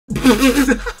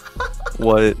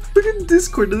What? Look at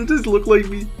Discord, doesn't this look like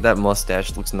me? That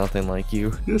mustache looks nothing like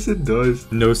you. Yes, it does.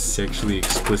 No sexually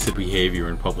explicit behavior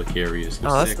in public areas.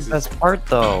 Oh, that's the best part,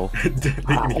 though. They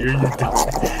can hear you.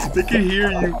 They can hear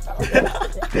you.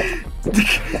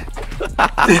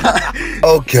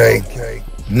 Okay.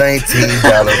 $19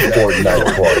 Fortnite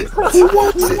party. Who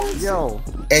wants it? Yo.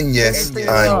 And yes,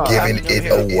 I'm giving it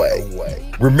away.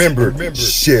 Remember,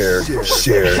 share.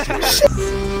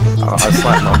 I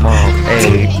slapped my mom.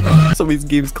 Hey. Some of these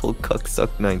games called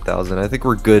Cucksuck 9000. I think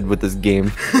we're good with this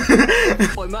game.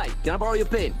 Oi mate, can I borrow your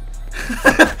pen?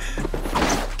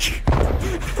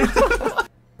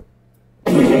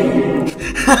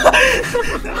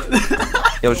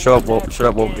 Yo, shut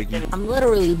up, Vicky. I'm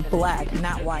literally black,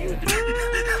 not white.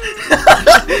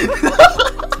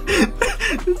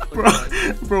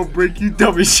 Bro, break you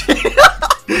dumb as shit.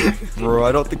 Bro,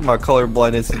 I don't think my color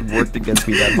blindness has worked against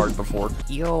me that hard before.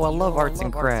 Yo, I love arts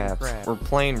and crafts. We're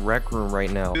playing Rec Room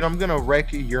right now. Dude, I'm gonna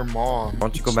wreck your mom. Why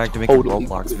don't you go back to making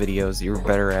Roblox videos? You were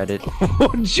better at it. Why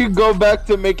don't you go back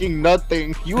to making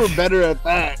nothing? You were better at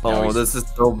that. Oh, this is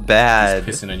so bad.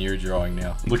 He's pissing on your drawing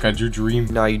now. Look, I drew Dream.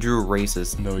 No, you drew a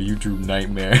racist. No, you drew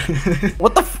Nightmare.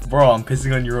 What the f- Bro, I'm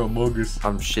pissing on your Amogus.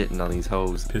 I'm shitting on these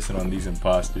hoes. Pissing on these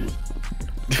imposters.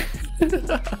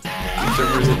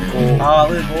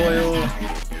 Olive oil.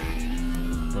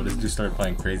 Bro, this dude started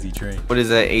playing Crazy Train. What is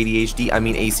that? ADHD? I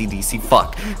mean ACDC.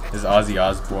 Fuck. This is Ozzy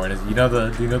Osbourne. Do you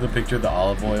know the picture of the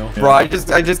olive oil? Bro, I just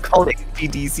called it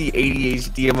ACDC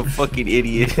ADHD. I'm a fucking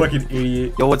idiot. Fucking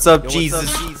idiot. Yo, what's up,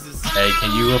 Jesus? Hey,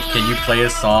 can you play a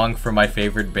song for my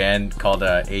favorite band called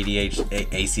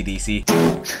ACDC?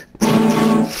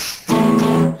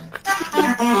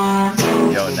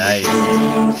 Yo,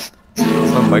 nice.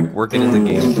 Is my mic working in the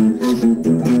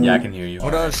game? Yeah, I can hear you.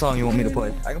 What other song you want me to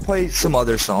play? I can play some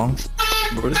other songs.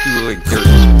 Bro, this dude look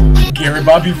like Gary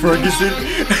Bobby Ferguson.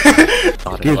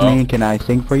 Excuse me, can I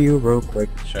sing for you real quick?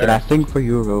 Sure. Can I sing for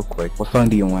you real quick? What song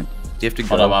do you want? You have to go.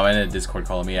 Hold up, I'm in a Discord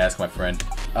call. Let me ask my friend.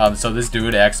 So this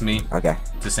dude asked me Okay.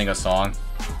 to sing a song.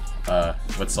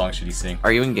 What song should he sing?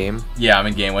 Are you in game? Yeah, I'm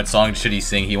in game. What song should he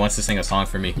sing? He wants to sing a song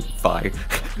for me. Fire.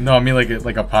 No, I mean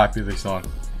like a popular song.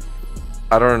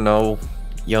 I don't know.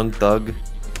 Young Thug.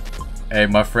 Hey,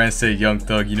 my friend said Young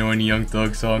Thug. You know any Young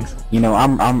Thug songs? You know,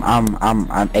 I'm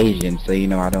Asian, so you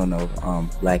know I don't know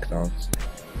black songs.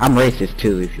 I'm racist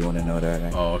too, if you want to know that.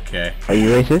 Right? Oh, okay. Are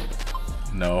you racist?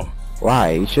 No.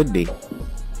 Why? You should be.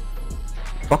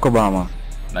 Fuck Obama.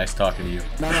 Nice talking to you.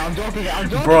 No, I'm joking.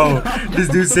 Bro, this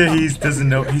dude said doesn't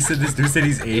know. This dude said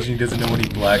he's Asian, doesn't know any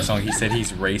black song. He said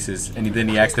he's racist, and then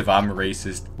he asked if I'm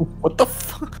racist. What the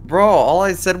fuck? Bro, all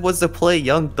I said was to play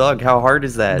Young Thug. How hard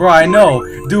is that? Bro, I know.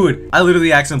 Dude, I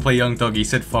literally asked him to play Young Thug. He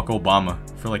said fuck Obama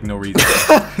for like no reason.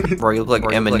 Bro, you look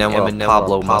like Eminem with a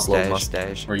Pablo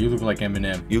mustache. Or you look like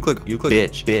Eminem. You look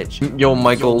bitch. Yo,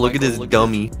 Michael, look at this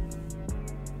dummy.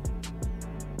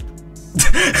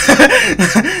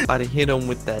 I'd hit him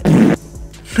with that.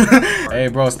 Hey,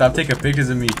 bro, stop taking pictures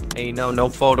of me. Hey, no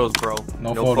photos, bro.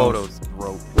 No photos,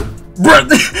 bro. Bro. What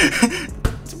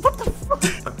the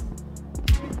fuck?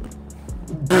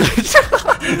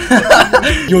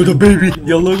 Yo, DaBaby.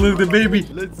 Yo, look, DaBaby.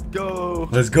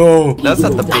 Let's go. That's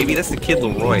not DaBaby, that's the Kid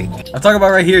Leroy. I'm talking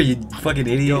about right here, you fucking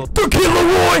idiot. The Kid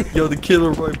Leroy! Yo, the Kid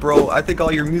Leroy, bro. I think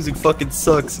all your music fucking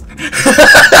sucks.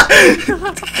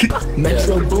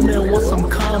 Metro Boomin with some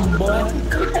calm, boy.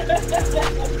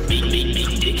 Big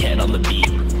dickhead on the beat.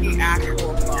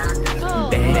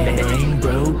 Bang,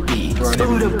 bro, beat.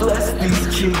 Buddha bless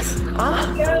these cheeks.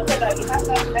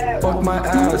 Fuck my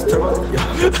ass, bro.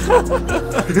 You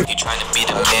trying to be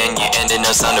the man, you ending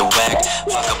us on the whack.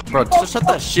 Bro, shut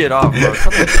that shit off, bro.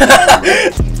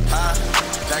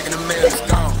 Back in the mail, it's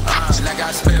gone. Like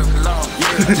I spell cologne.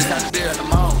 Yeah, just got to deal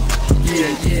them all.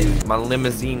 Yeah. My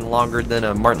limousine longer than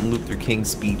a Martin Luther King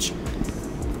speech.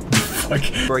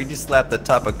 Okay. Bro, you just slapped the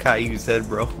top of Caillou's head,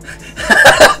 bro.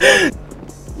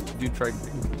 Dude tried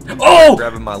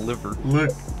grabbing my liver.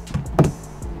 Look.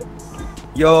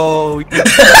 Yo.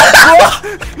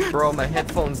 Bro, my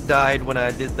headphones died when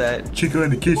I did that. Chico in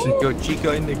the kitchen. Yo,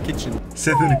 Chico in the kitchen.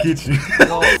 Seth in the kitchen.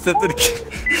 No, Seth in the kitchen.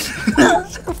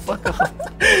 Shut the fuck up.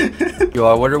 Yo,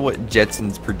 I wonder what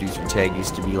Jetson's producer tag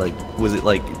used to be like. Was it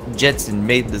like Jetson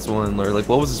made this one, or like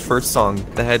what was his first song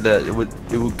that had it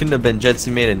couldn't have been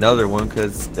Jetson made another one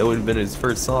because that would have been his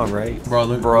first song, right? Bro,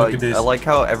 look at this. I like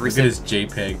how every look at this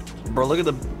JPEG. Bro, look at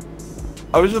the.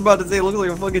 I was just about to say, it looks like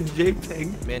a fucking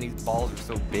JPEG. Man, these balls are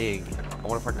so big. I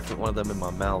wonder if I can fit one of them in my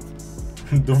mouth.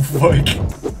 The fuck?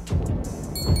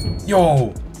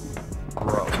 Yo.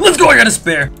 Bro. Let's go, I got a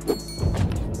spare.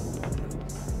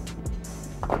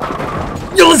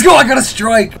 Yo, let's go! I got a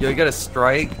strike! Yo, you got a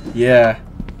strike? Yeah.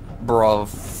 Bro,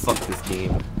 fuck this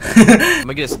game. I'm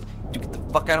gonna get the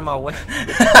fuck out of my way.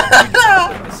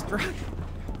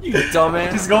 You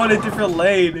dumbass. Just go in a different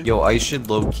lane. Yo, I should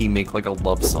low-key make like a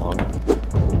love song.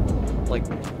 Like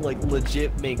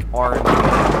legit make R&B.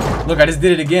 Look, I just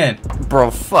did it again.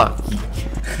 Bro, fuck. You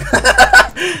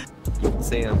can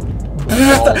say I'm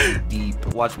balls deep.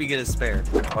 Watch me get a spare.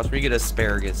 Watch me get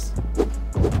asparagus.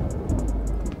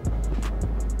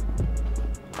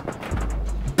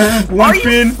 One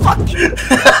pin. Are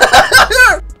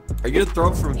you gonna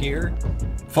throw it from here?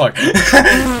 Fuck. This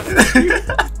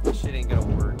shit ain't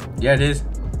gonna work. Yeah, it is.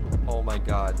 Oh my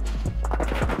god.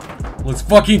 Let's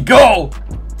fucking go!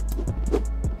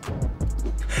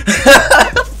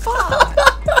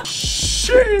 Fuck!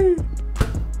 Shit!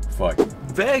 Fuck.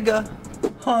 Vega!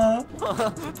 Huh?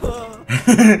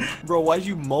 Bro, why'd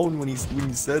you moan when you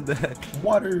said that?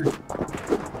 Water.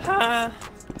 Huh?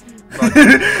 Bro,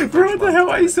 what the hell?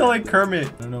 Why you sound like Kermit?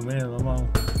 I don't know, man. I'm on.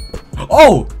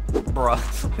 Oh! Bro, I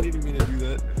didn't mean to do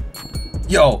that.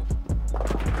 Yo!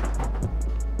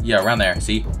 Yeah, around there.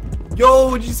 See?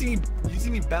 Yo, did you see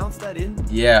me bounce that in?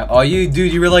 Yeah. Oh, dude,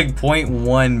 you were like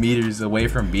 0.1 meters away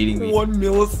from beating me. 1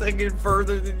 millisecond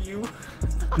further than you.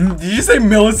 Did you say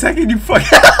millisecond? You fuck.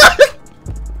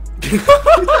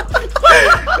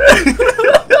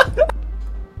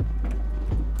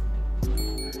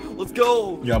 Let's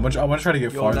go. Yeah, I'm gonna try to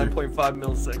get farther. 9.5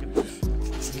 milliseconds.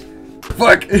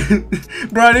 Fuck!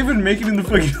 Bro, I didn't even make it in the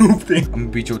fucking hoop thing. I'm gonna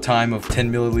beat your time of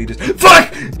 10 milliliters.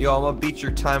 Fuck! Yo, I'm gonna beat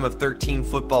your time of 13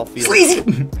 football fields. Sleazy!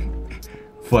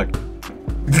 Fuck.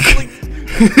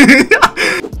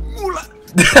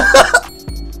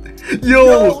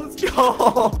 Yo! Let's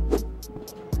go!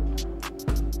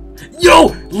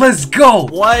 Yo! Let's go!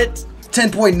 What?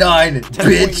 10.9,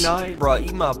 bitch! 10.9? Bro,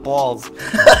 eat my balls.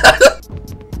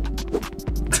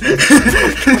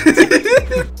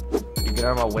 Get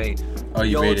out of my way. Oh,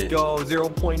 you made it. Let's go.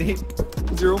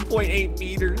 0.8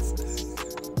 meters.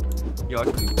 Yo, I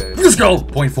can do better. Let's go!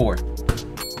 0.4.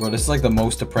 Bro, this is like the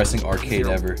most depressing arcade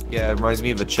ever. Yeah, it reminds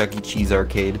me of a Chuck E. Cheese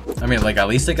arcade. I mean, like, at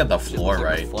least they got the floor like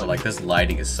right. fun. But, like, this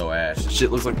lighting is so ass. Shit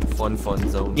looks like the fun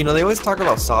zone. You know, they always talk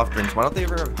about soft drinks. Why don't they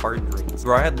ever have hard drinks?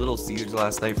 Bro, I had Little Caesars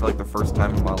last night for like the first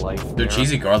time in my life. Their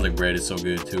cheesy garlic bread is so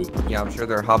good, too. Yeah, I'm sure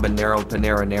their habanero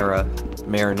panera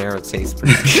marinara tastes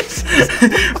pretty good.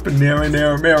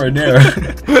 Marinara.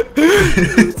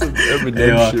 That's some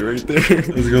Eminem shit right there.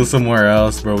 Let's go somewhere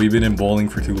else, bro. We've been in bowling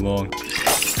for too long.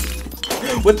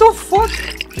 What the fuck?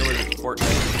 Yo, it's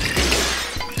Fortnite.